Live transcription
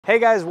Hey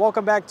guys,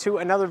 welcome back to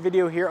another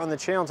video here on the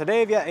channel. Today I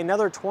have yet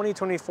another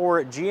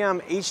 2024 GM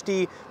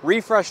HD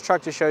refresh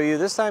truck to show you.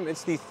 This time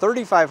it's the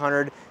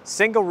 3500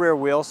 single rear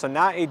wheel, so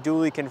not a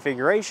dually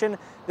configuration.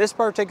 This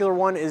particular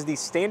one is the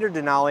standard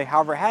Denali,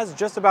 however it has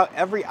just about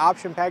every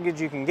option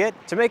package you can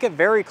get to make it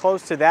very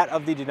close to that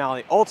of the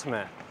Denali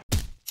Ultimate.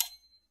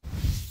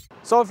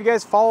 So if you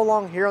guys follow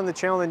along here on the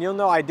channel, then you'll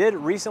know I did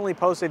recently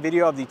post a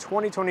video of the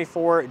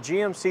 2024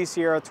 GMC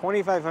Sierra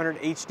 2500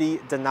 HD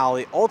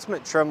Denali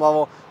Ultimate trim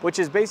level, which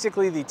is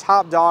basically the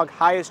top dog,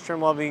 highest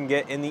trim level you can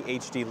get in the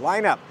HD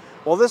lineup.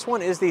 Well, this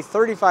one is the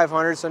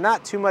 3500, so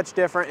not too much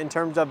different in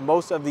terms of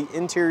most of the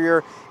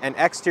interior and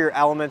exterior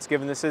elements,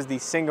 given this is the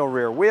single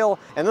rear wheel.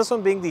 And this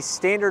one being the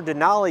standard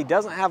Denali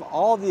doesn't have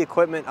all the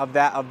equipment of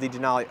that of the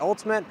Denali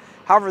Ultimate.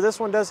 However, this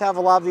one does have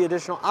a lot of the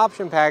additional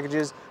option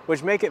packages,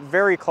 which make it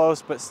very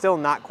close, but still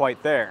not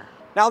quite there.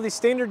 Now, the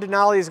standard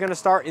Denali is going to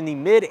start in the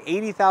mid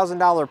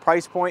 $80,000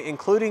 price point,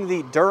 including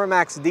the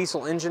Duramax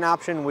diesel engine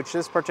option, which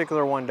this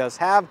particular one does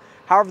have.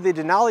 However, the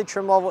Denali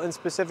trim level in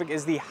specific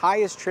is the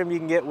highest trim you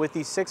can get with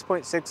the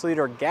 6.6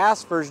 liter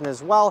gas version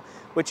as well,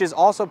 which is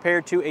also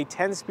paired to a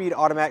 10-speed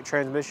automatic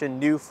transmission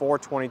new for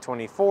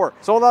 2024.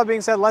 So with that being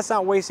said, let's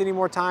not waste any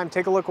more time.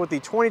 Take a look what the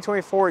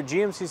 2024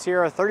 GMC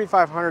Sierra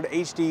 3500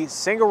 HD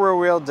single rear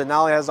wheel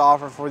Denali has to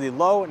offer for the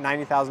low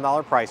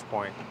 $90,000 price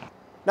point.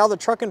 Now the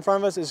truck in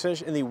front of us is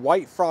finished in the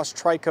white frost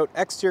tri-coat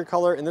exterior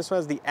color, and this one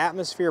has the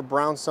atmosphere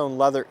brownstone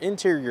leather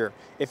interior.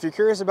 If you're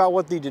curious about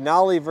what the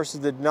Denali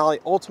versus the Denali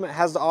Ultimate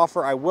has to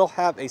offer, I will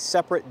have a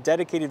separate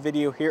dedicated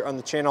video here on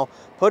the channel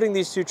putting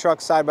these two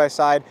trucks side by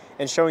side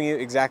and showing you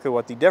exactly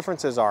what the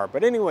differences are.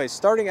 But anyways,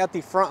 starting at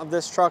the front of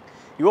this truck,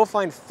 you will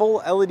find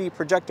full LED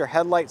projector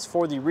headlights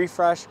for the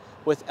refresh,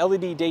 with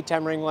LED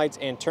daytime ring lights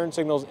and turn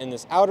signals in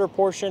this outer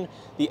portion.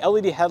 The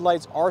LED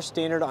headlights are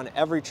standard on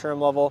every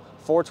trim level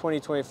for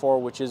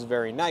 2024, which is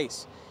very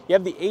nice. You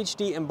have the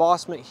HD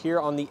embossment here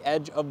on the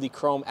edge of the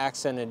chrome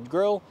accented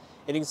grille,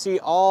 and you can see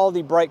all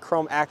the bright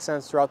chrome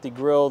accents throughout the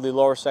grille, the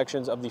lower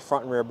sections of the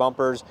front and rear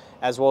bumpers,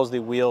 as well as the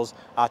wheels,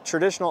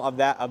 traditional of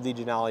that of the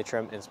Denali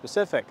trim in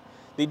specific.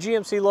 The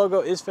GMC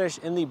logo is finished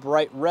in the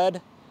bright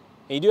red.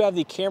 And you do have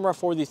the camera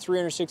for the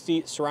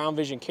 360 surround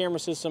vision camera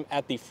system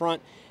at the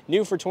front.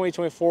 New for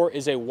 2024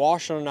 is a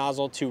wash on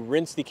nozzle to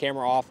rinse the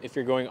camera off if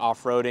you're going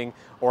off-roading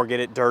or get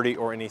it dirty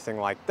or anything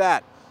like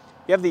that.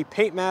 You have the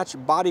paint match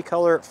body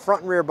color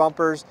front and rear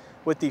bumpers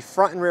with the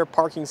front and rear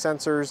parking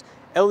sensors,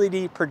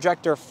 LED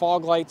projector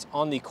fog lights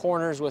on the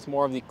corners with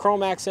more of the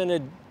chrome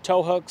accented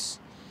tow hooks,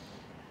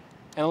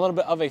 and a little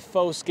bit of a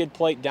faux skid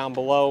plate down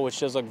below, which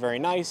does look very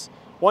nice.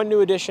 One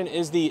new addition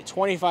is the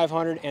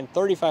 2500 and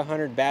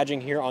 3500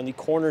 badging here on the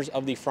corners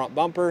of the front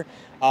bumper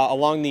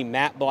along the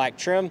matte black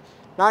trim.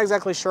 Not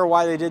exactly sure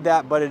why they did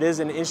that, but it is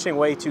an interesting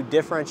way to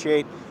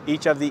differentiate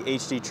each of the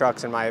HD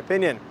trucks in my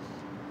opinion.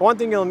 One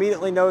thing you'll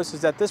immediately notice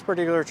is that this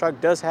particular truck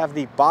does have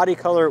the body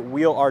color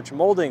wheel arch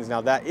moldings.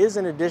 Now that is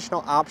an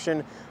additional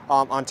option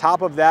on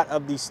top of that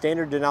of the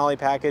standard Denali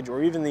package,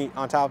 or even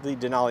on top of the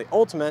Denali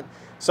Ultimate.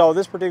 So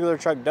this particular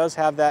truck does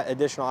have that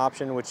additional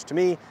option, which to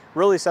me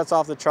really sets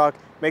off the truck,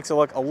 makes it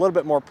look a little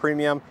bit more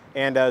premium,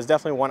 and is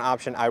definitely one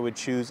option I would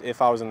choose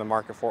if I was in the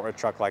market for a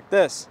truck like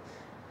this.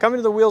 Coming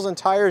to the wheels and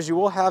tires, you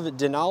will have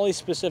Denali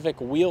specific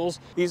wheels.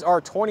 These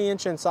are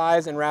 20-inch in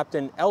size and wrapped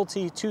in LT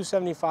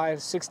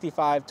 275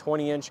 65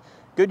 20-inch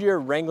Goodyear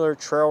Wrangler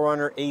Trail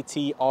Runner AT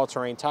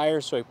all-terrain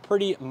tires, so a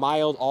pretty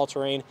mild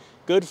all-terrain,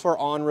 good for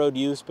on-road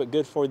use, but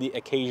good for the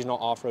occasional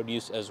off-road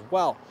use as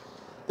well.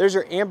 There's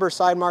your amber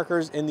side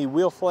markers in the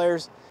wheel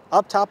flares.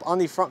 Up top on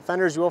the front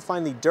fenders, you will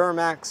find the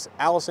Duramax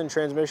Allison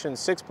transmission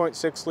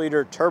 6.6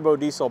 liter turbo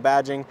diesel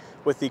badging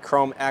with the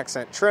chrome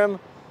accent trim.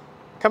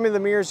 Coming to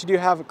the mirrors, you do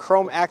have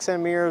chrome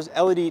accent mirrors,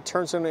 LED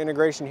turn signal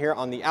integration here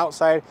on the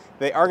outside.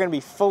 They are going to be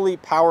fully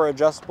power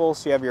adjustable,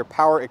 so you have your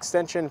power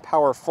extension,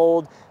 power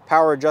fold,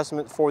 power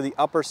adjustment for the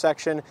upper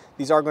section.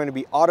 These are going to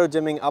be auto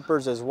dimming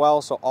uppers as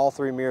well, so all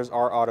three mirrors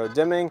are auto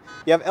dimming.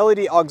 You have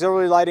LED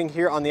auxiliary lighting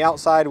here on the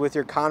outside with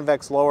your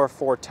convex lower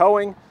for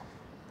towing.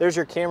 There's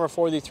your camera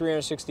for the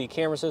 360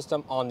 camera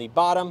system on the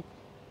bottom.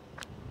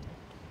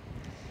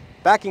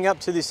 Backing up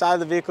to the side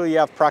of the vehicle, you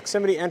have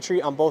proximity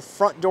entry on both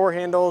front door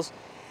handles.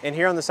 And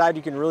here on the side,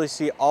 you can really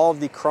see all of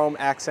the chrome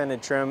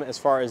accented trim as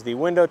far as the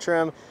window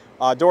trim,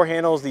 door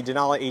handles, the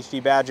Denali HD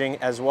badging,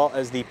 as well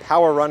as the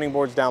power running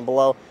boards down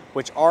below,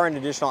 which are an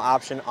additional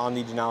option on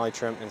the Denali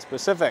trim in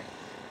specific.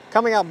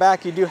 Coming out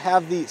back, you do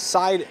have the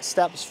side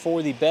steps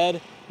for the bed,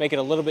 make it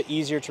a little bit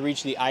easier to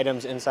reach the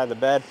items inside the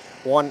bed.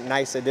 One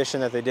nice addition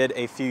that they did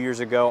a few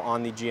years ago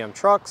on the GM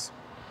trucks.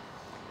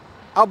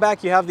 Out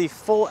back, you have the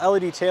full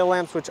LED tail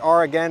lamps, which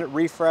are again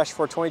refreshed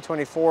for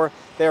 2024.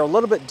 They're a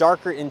little bit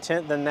darker in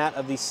tint than that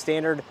of the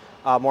standard,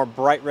 more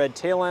bright red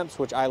tail lamps,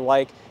 which I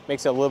like.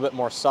 Makes it a little bit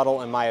more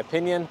subtle in my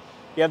opinion.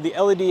 You have the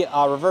LED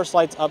reverse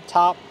lights up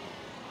top.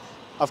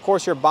 Of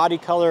course, your body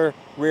color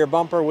rear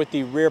bumper with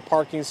the rear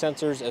parking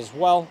sensors as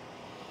well.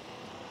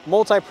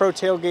 Multi-Pro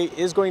tailgate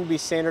is going to be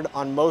standard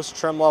on most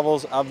trim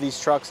levels of these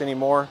trucks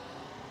anymore.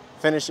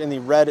 finished in the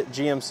red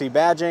GMC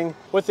badging.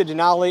 With the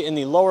Denali in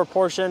the lower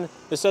portion,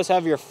 this does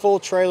have your full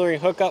trailering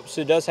hookup,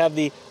 so it does have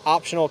the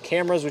optional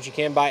cameras, which you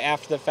can buy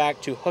after the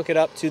fact to hook it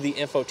up to the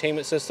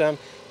infotainment system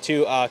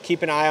to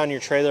keep an eye on your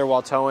trailer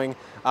while towing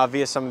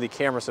via some of the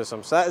camera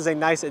systems. So that is a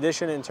nice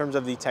addition in terms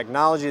of the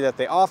technology that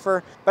they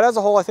offer. But as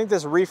a whole, I think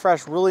this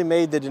refresh really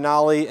made the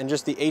Denali and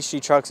just the HD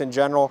trucks in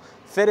general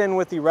fit in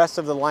with the rest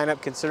of the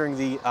lineup, considering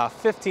the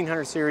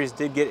 1500 series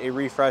did get a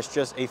refresh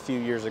just a few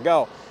years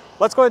ago.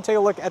 Let's go ahead and take a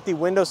look at the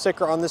window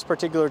sticker on this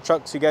particular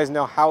truck so you guys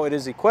know how it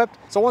is equipped.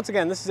 So once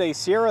again, this is a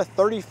Sierra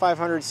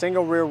 3500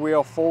 single rear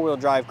wheel, four-wheel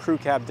drive crew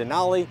cab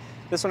Denali.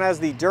 This one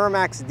has the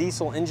Duramax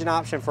diesel engine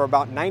option for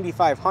about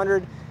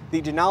 $9,500. The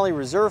Denali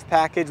Reserve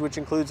package, which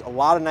includes a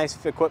lot of nice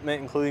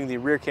equipment, including the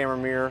rear camera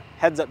mirror,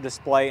 heads-up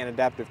display, and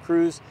adaptive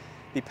cruise,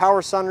 the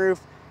power sunroof,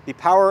 the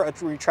power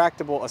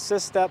retractable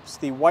assist steps,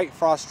 the white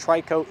frost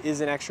tri-coat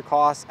is an extra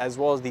cost, as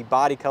well as the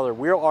body color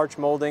wheel arch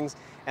moldings.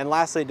 And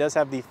lastly, it does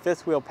have the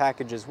fifth wheel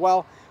package as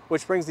well,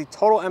 which brings the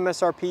total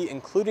MSRP,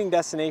 including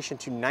destination,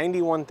 to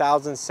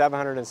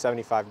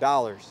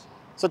 $91,775.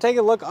 So take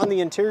a look on the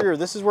interior.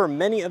 This is where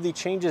many of the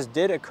changes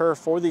did occur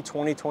for the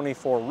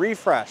 2024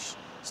 refresh.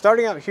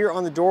 Starting out here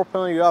on the door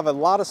panel, you have a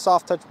lot of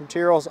soft touch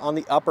materials on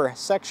the upper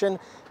section.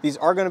 These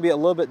are going to be a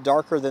little bit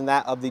darker than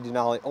that of the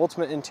Denali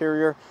Ultimate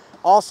interior.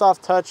 All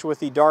soft touch with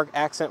the dark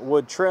accent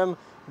wood trim,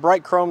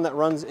 bright chrome that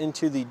runs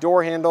into the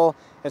door handle,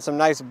 and some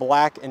nice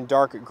black and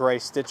dark gray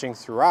stitching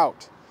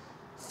throughout.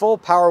 Full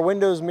power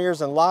windows,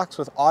 mirrors, and locks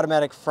with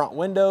automatic front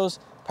windows,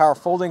 power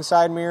folding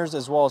side mirrors,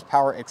 as well as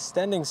power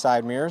extending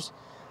side mirrors.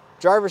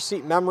 Driver's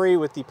seat memory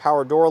with the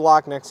power door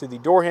lock next to the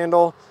door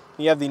handle.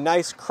 You have the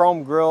nice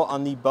chrome grille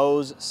on the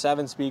Bose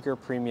 7-speaker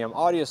premium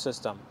audio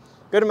system.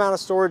 Good amount of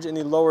storage in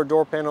the lower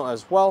door panel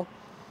as well.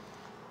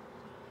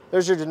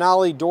 There's your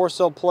Denali door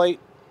sill plate.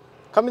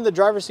 Coming to the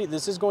driver's seat,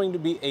 this is going to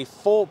be a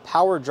full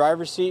power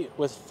driver's seat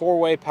with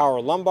 4-way power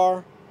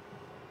lumbar.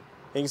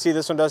 You can see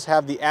this one does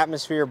have the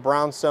atmosphere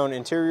brownstone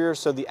interior,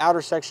 so the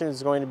outer section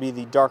is going to be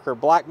the darker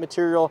black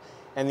material,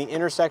 and the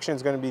inner section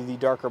is going to be the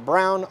darker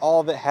brown.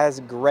 All of it has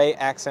gray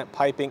accent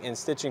piping and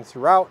stitching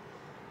throughout.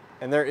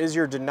 And there is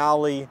your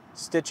Denali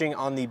stitching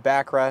on the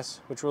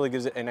backrest, which really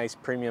gives it a nice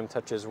premium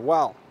touch as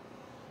well.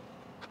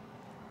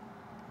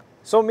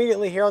 So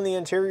immediately here on the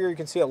interior, you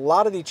can see a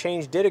lot of the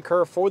change did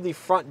occur for the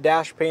front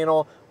dash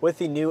panel with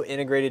the new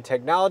integrated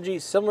technology,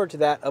 similar to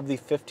that of the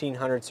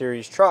 1500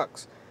 series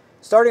trucks.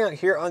 Starting out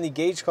here on the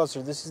gauge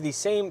cluster, this is the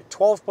same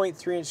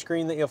 12.3-inch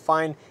screen that you'll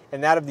find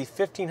in that of the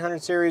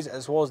 1500 series,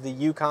 as well as the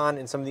Yukon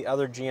and some of the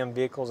other GM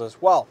vehicles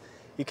as well.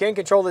 You can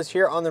control this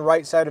here on the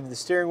right side of the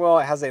steering wheel.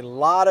 It has a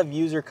lot of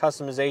user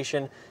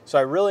customization, so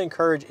I really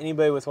encourage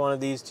anybody with one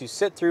of these to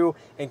sit through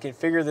and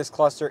configure this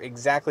cluster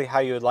exactly how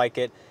you would like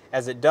it,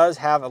 as it does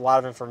have a lot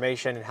of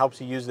information and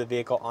helps you use the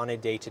vehicle on a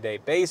day-to-day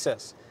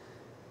basis.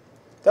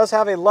 It does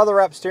have a leather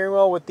wrap steering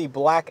wheel with the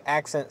black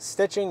accent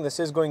stitching. This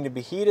is going to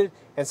be heated,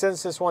 and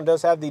since this one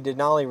does have the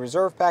Denali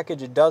Reserve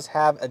package, it does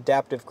have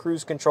adaptive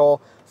cruise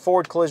control.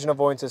 Forward collision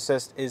avoidance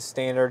assist is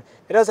standard.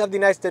 It does have the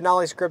nice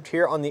Denali script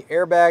here on the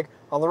airbag.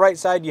 On the right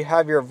side, you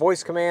have your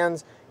voice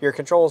commands, your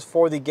controls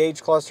for the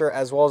gauge cluster,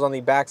 as well as on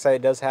the back side,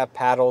 it does have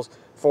paddles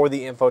for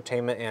the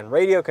infotainment and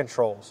radio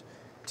controls.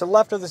 To the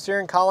left of the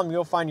steering column,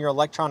 you'll find your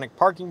electronic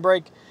parking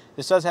brake.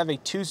 This does have a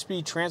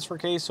 2-speed transfer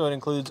case, so it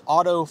includes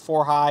auto,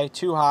 4 high,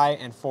 2 high,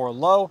 and 4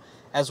 low,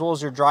 as well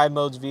as your drive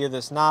modes via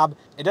this knob.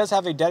 It does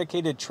have a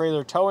dedicated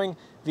trailer towing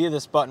via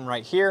this button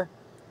right here.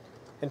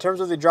 In terms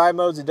of the drive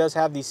modes, it does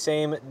have the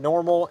same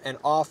normal and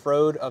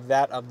off-road of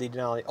that of the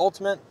Denali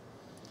Ultimate.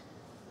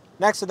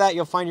 Next to that,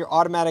 you'll find your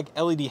automatic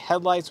LED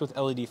headlights with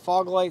LED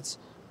fog lights,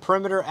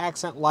 perimeter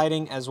accent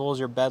lighting, as well as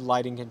your bed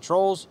lighting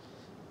controls.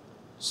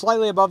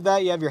 Slightly above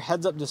that, you have your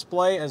heads-up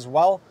display as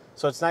well.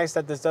 So it's nice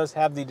that this does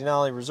have the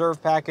Denali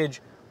Reserve package,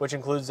 which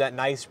includes that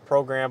nice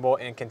programmable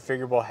and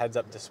configurable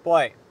heads-up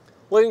display.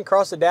 Looking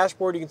across the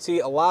dashboard, you can see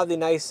a lot of the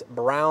nice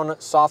brown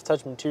soft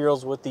touch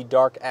materials with the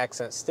dark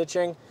accent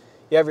stitching.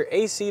 You have your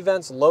AC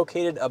vents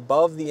located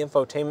above the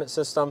infotainment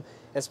system.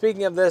 And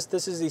speaking of this,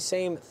 this is the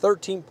same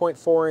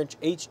 13.4-inch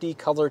HD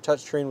color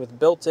touchscreen with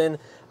built-in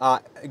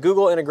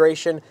Google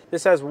integration.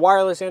 This has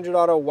wireless Android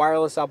Auto,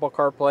 wireless Apple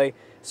CarPlay,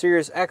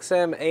 Sirius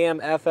XM, AM,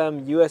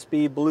 FM,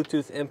 USB,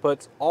 Bluetooth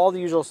inputs, all the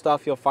usual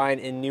stuff you'll find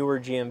in newer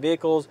GM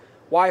vehicles,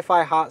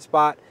 Wi-Fi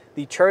hotspot,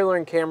 the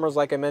trailering cameras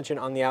like I mentioned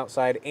on the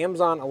outside,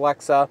 Amazon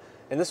Alexa,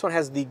 and this one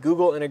has the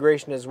Google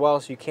integration as well,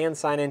 so you can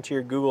sign into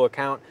your Google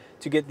account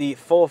to get the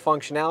full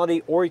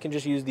functionality, or you can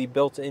just use the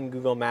built-in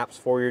Google Maps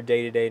for your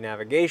day-to-day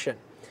navigation.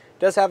 It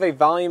does have a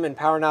volume and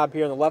power knob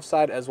here on the left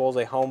side, as well as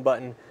a home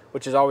button,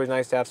 which is always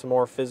nice to have some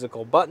more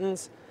physical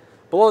buttons.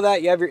 Below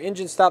that, you have your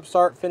engine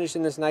stop-start finished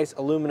in this nice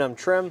aluminum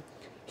trim,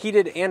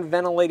 heated and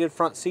ventilated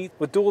front seat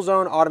with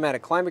dual-zone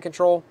automatic climate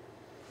control.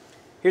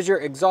 Here's your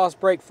exhaust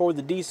brake for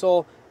the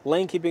diesel,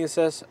 lane keeping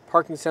assist,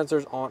 parking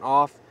sensors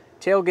on-off,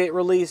 tailgate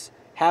release,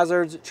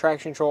 hazards,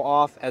 traction control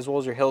off, as well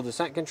as your hill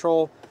descent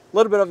control. A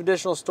little bit of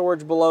additional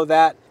storage below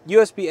that,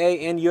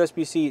 USB-A and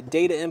USB-C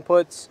data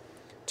inputs,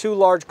 2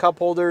 large cup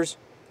holders,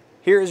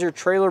 Here is your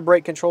trailer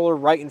brake controller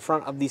right in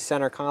front of the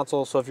center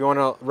console. So if you want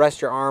to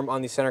rest your arm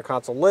on the center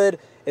console lid,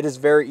 it is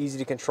very easy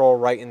to control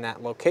right in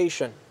that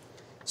location.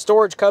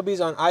 Storage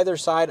cubbies on either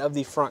side of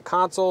the front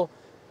console.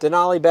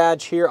 Denali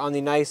badge here on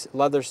the nice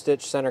leather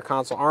stitch center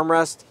console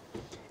armrest.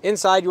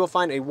 Inside you will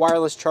find a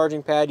wireless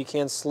charging pad. You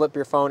can slip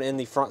your phone in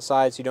the front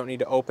side so you don't need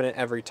to open it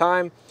every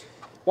time.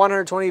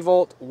 120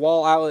 volt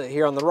wall outlet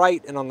here on the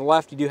right, and on the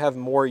left you do have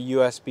more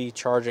USB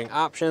charging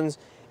options,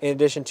 in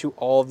addition to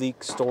all the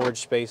storage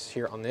space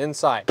here on the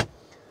inside.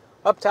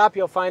 Up top,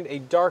 you'll find a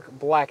dark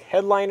black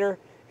headliner.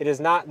 It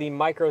is not the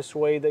micro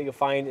suede that you'll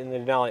find in the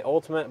Denali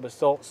Ultimate, but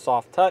still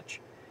soft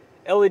touch.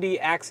 LED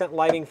accent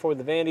lighting for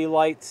the vanity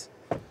lights.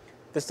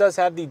 This does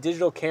have the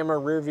digital camera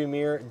rear view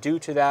mirror. Due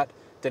to that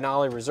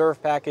Denali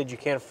Reserve package, you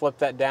can flip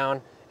that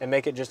down and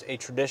make it just a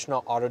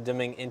traditional auto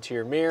dimming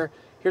interior mirror.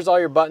 Here's all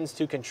your buttons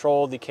to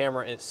control the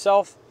camera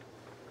itself.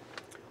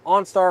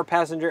 OnStar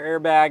passenger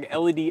airbag,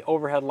 LED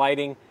overhead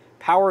lighting,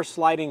 power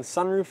sliding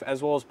sunroof,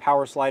 as well as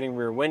power sliding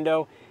rear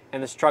window.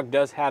 And this truck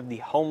does have the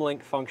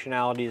HomeLink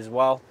functionality as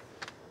well.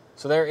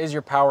 So there is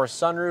your power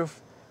sunroof.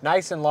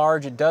 Nice and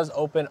large. It does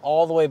open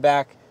all the way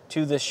back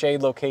to the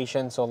shade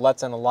location, so it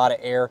lets in a lot of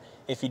air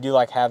if you do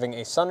like having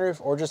a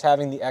sunroof or just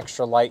having the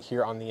extra light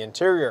here on the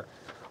interior.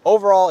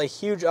 Overall, a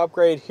huge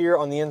upgrade here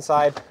on the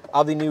inside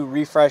of the new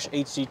Refresh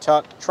HD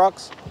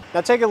trucks.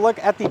 Now take a look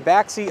at the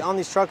back seat on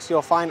these trucks.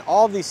 You'll find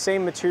all the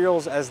same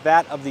materials as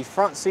that of the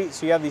front seat.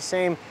 So you have the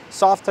same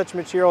soft touch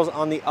materials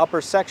on the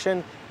upper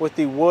section with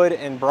the wood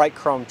and bright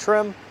chrome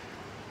trim.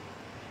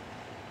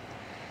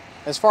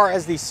 As far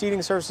as the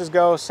seating surfaces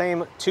go,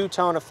 same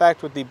two-tone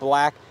effect with the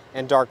black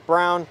and dark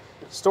brown.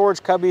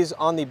 Storage cubbies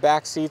on the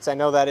back seats. I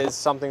know that is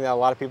something that a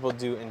lot of people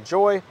do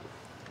enjoy.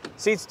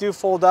 Seats do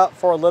fold up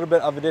for a little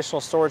bit of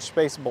additional storage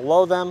space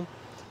below them.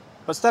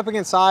 But stepping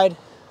inside,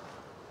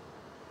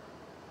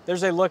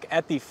 there's a look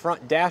at the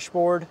front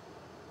dashboard,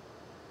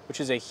 which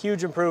is a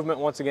huge improvement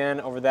once again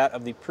over that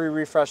of the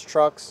pre-refresh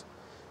trucks.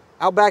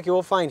 Out back you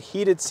will find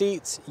heated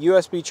seats,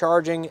 USB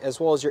charging, as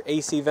well as your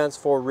AC vents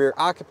for rear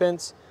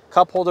occupants.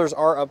 Cup holders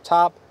are up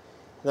top.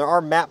 And there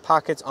are map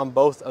pockets on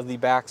both of the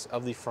backs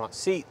of the front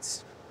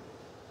seats.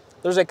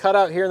 There's a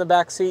cutout here in the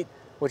back seat,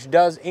 which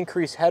does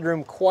increase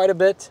headroom quite a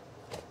bit.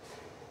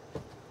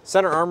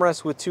 Center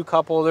armrest with two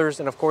cup holders,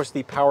 and of course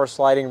the power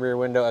sliding rear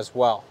window as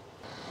well.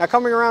 Now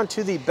coming around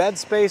to the bed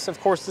space, of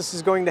course this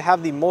is going to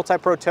have the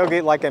multi-pro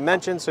tailgate like I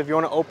mentioned, so if you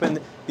want to open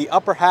the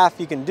upper half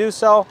you can do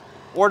so,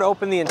 or to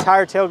open the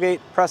entire tailgate,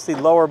 press the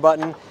lower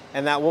button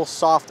and that will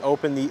soft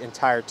open the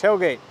entire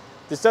tailgate.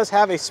 This does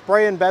have a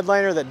spray-in bed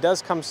liner that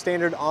does come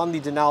standard on the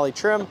Denali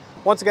trim.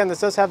 Once again, this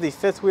does have the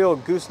fifth wheel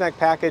gooseneck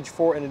package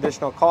for an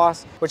additional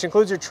cost, which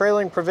includes your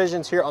trailing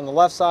provisions here on the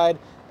left side,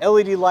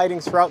 LED lighting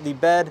throughout the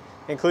bed,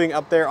 including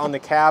up there on the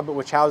cab,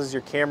 which houses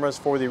your cameras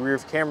for the rear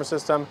camera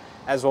system,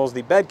 as well as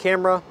the bed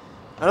camera.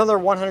 Another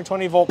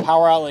 120 volt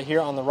power outlet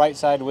here on the right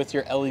side with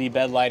your LED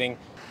bed lighting.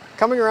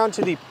 Coming around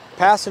to the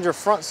passenger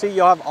front seat,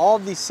 you'll have all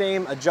of the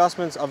same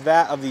adjustments of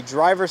that of the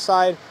driver's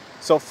side.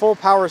 So full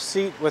power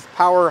seat with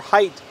power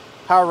height,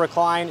 power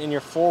recline, and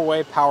your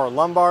four-way power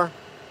lumbar.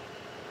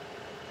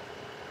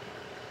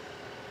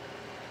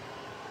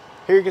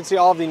 Here you can see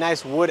all of the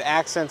nice wood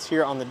accents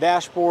here on the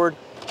dashboard.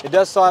 It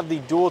does still have the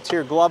dual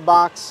tier glove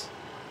box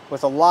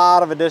with a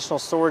lot of additional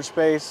storage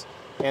space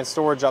and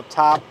storage up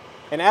top.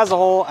 And as a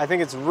whole, I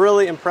think it's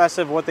really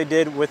impressive what they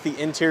did with the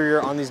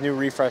interior on these new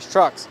Refresh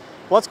trucks.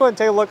 Let's go ahead and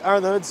take a look under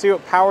the hood, see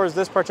what powers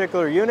this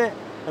particular unit,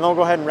 and then we'll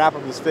go ahead and wrap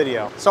up this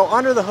video. So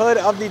under the hood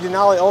of the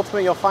Denali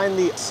Ultimate, you'll find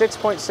the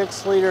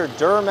 6.6 liter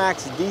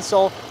Duramax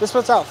diesel. This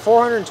puts out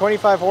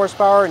 425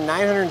 horsepower,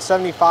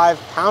 975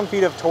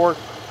 pound-feet of torque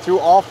through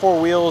all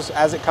four wheels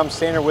as it comes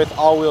standard with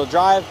all-wheel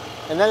drive.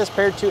 And that is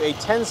paired to a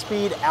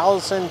 10-speed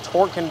Allison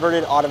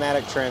torque-converted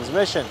automatic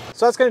transmission.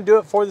 So that's going to do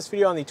it for this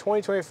video on the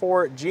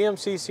 2024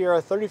 GMC Sierra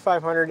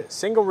 3500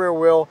 single rear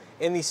wheel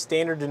in the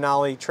standard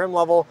Denali trim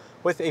level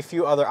with a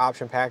few other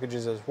option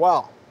packages as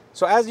well.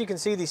 So as you can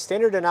see, the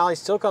standard Denali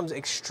still comes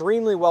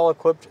extremely well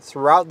equipped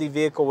throughout the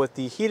vehicle with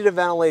the heated and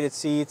ventilated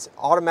seats,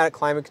 automatic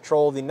climate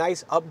control, the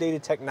nice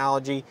updated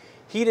technology,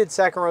 heated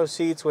second row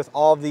seats with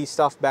all of the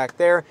stuff back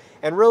there.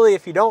 And really,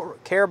 if you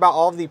don't care about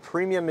all of the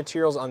premium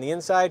materials on the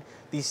inside,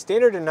 the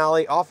standard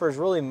Denali offers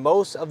really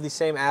most of the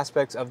same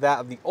aspects of that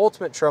of the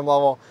Ultimate trim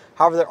level.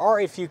 However, there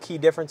are a few key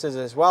differences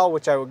as well,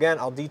 which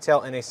I'll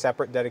detail in a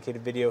separate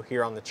dedicated video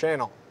here on the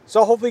channel.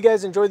 So hopefully you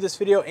guys enjoyed this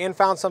video and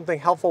found something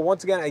helpful.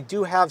 Once again, I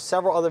do have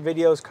several other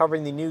videos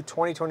covering the new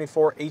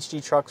 2024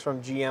 HD trucks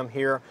from GM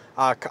here,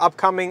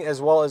 upcoming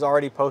as well as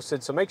already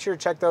posted. So make sure to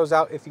check those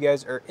out if you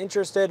guys are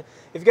interested.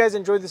 If you guys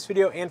enjoyed this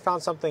video and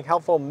found something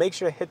helpful, make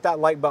sure to hit that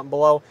like button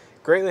below.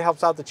 Greatly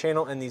helps out the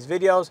channel and these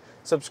videos.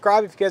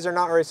 Subscribe if you guys are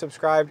not already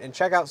subscribed, and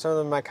check out some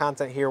of my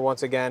content here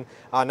once again,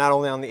 not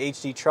only on the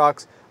HD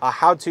trucks,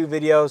 how-to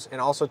videos, and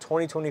also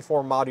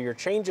 2024 model year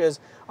changes,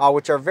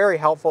 which are very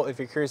helpful if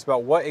you're curious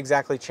about what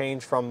exactly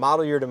changed from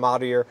model year to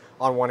model year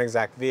on one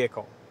exact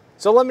vehicle.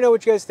 So let me know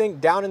what you guys think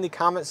down in the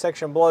comment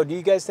section below. Do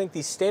you guys think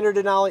the standard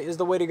Denali is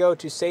the way to go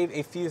to save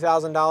a few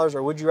 $1,000s,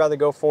 or would you rather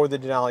go for the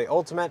Denali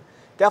Ultimate?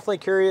 Definitely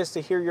curious to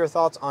hear your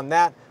thoughts on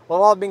that.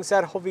 Well, all that being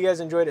said, hope you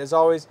guys enjoyed as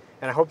always,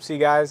 and I hope to see you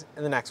guys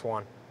in the next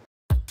one.